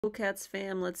Cats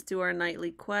fam, let's do our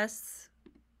nightly quests.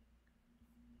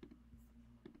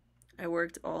 I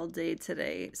worked all day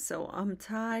today, so I'm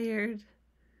tired.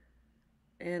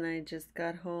 And I just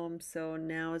got home, so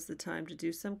now is the time to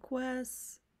do some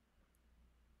quests.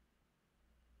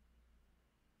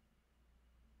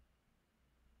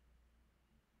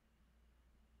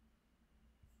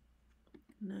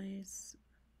 Nice.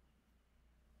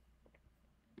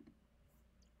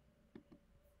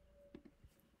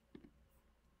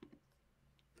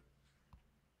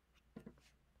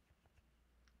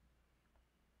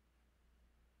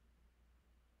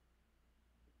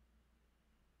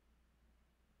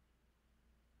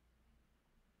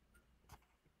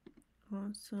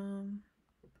 Awesome.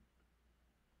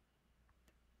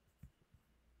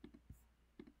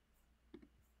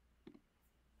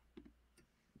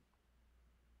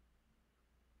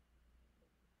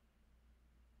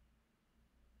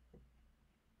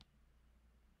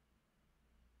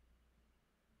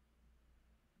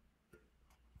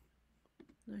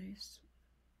 Nice.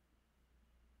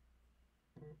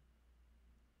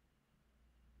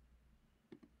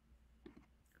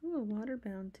 Ooh, a water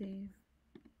bounty.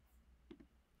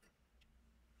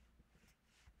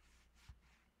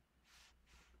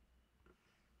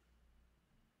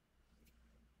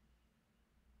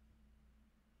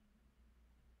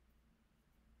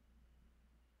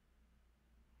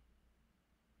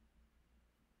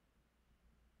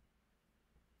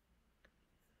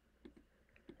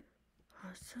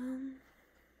 Awesome.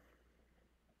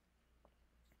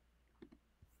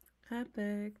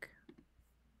 Epic.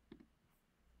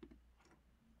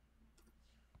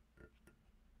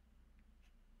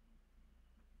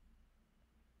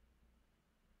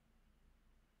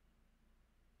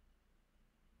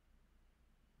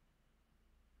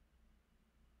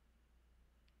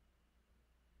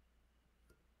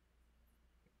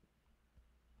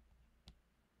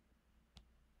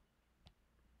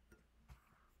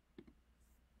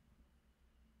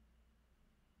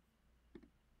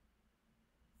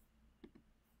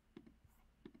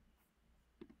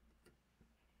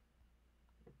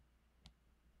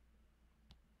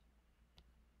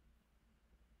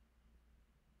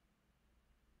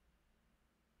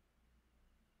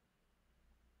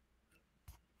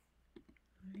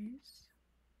 Nice.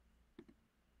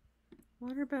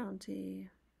 Water bounty.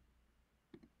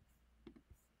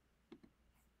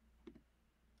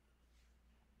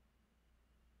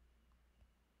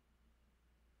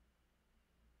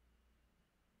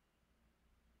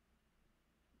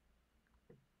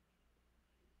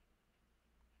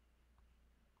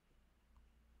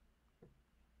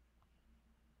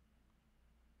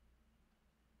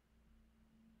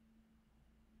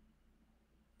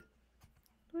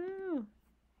 Wow.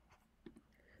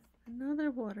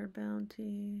 Another water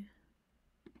bounty.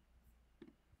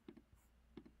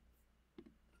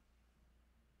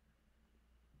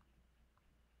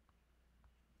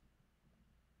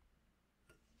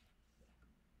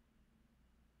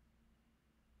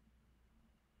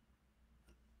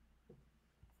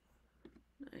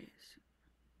 Nice.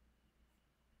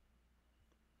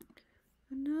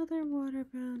 Another water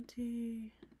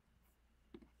bounty.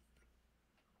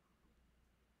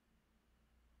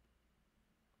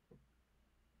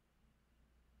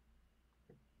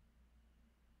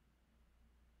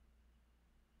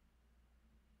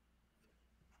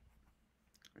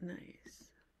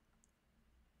 Nice.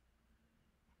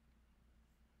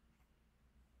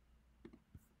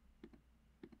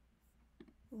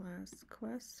 Last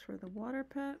quest for the water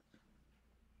pet.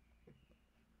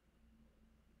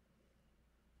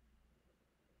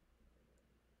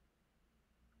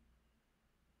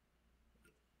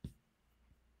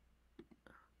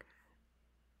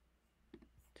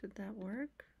 Did that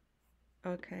work?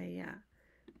 Okay, yeah.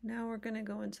 Now we're gonna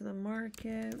go into the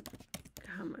market.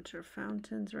 How much are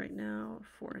fountains right now?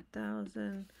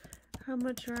 4,000. How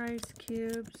much are ice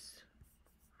cubes?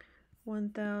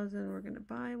 1,000. We're gonna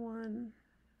buy one.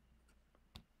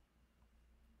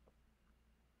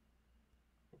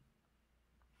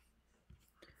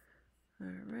 All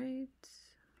right.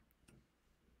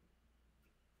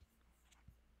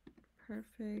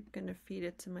 Perfect. Gonna feed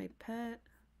it to my pet.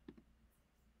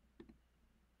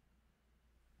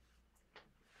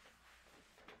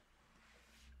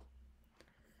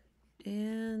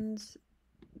 And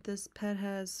this pet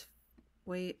has,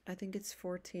 wait, I think it's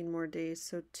 14 more days.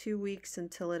 So 2 weeks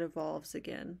until it evolves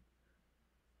again.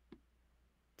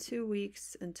 2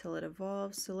 weeks until it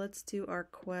evolves. So let's do our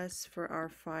quest for our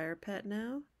fire pet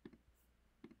now.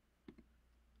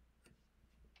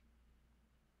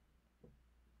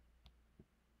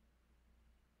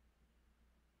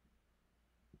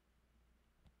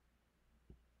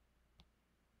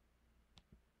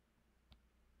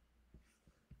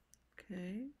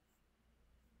 Okay.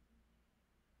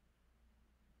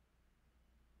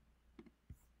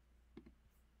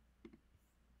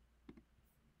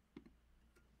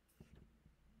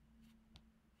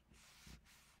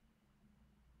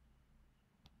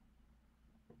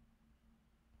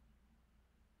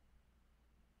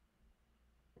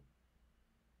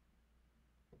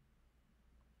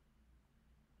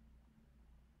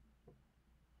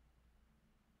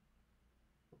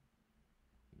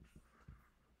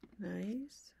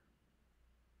 Nice.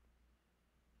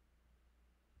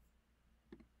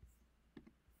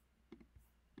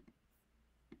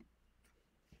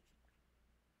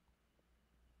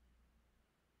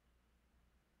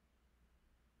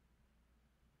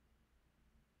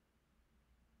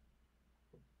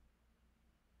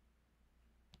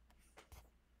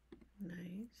 Nice.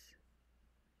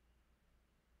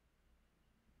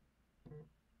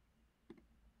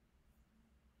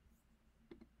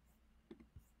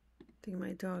 I think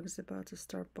my dog is about to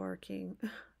start barking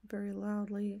very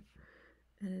loudly,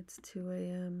 and it's 2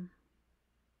 a.m.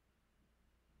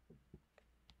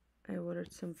 I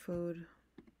ordered some food.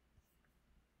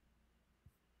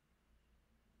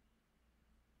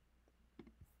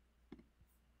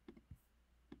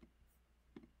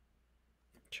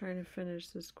 Trying to finish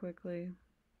this quickly.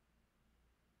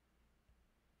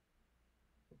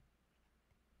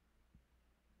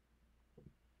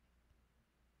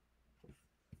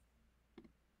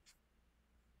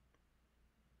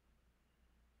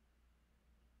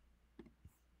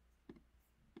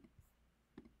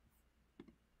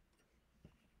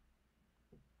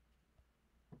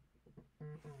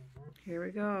 Here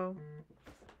we go.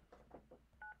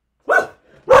 Oh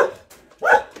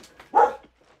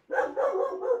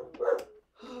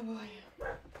boy.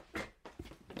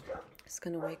 It's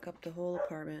gonna wake up the whole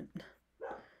apartment.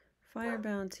 Fire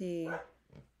bounty.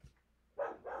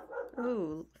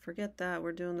 Oh, forget that.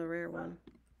 We're doing the rare one.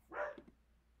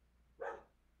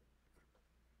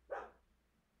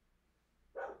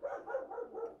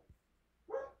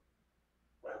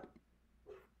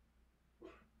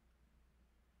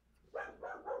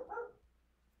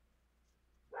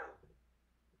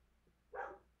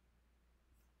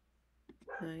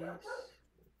 Nice.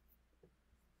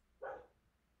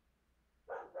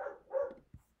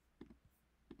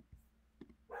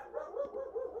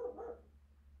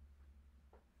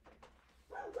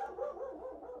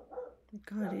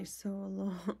 God, he's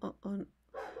so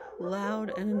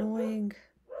loud and annoying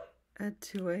at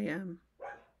 2 a.m.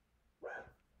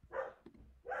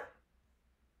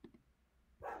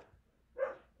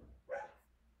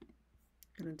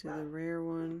 Gonna do the rare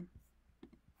one.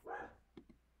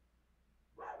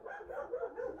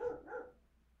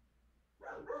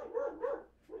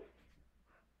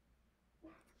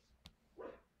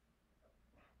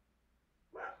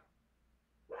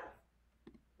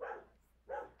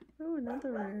 Oh,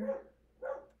 another rare.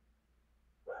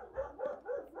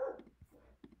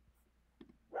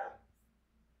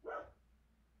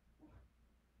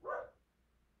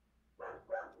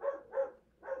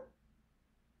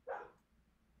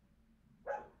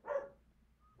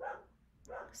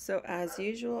 So as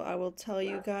usual, I will tell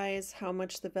you guys how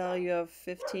much the value of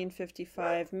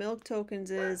 1555 milk tokens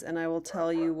is, and I will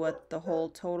tell you what the whole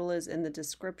total is in the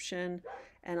description.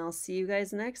 And I'll see you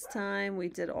guys next time. We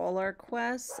did all our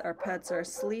quests. Our pets are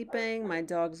sleeping. My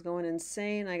dog's going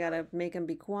insane. I gotta make him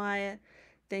be quiet.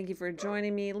 Thank you for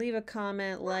joining me. Leave a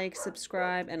comment, like,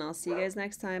 subscribe, and I'll see you guys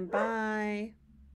next time. Bye.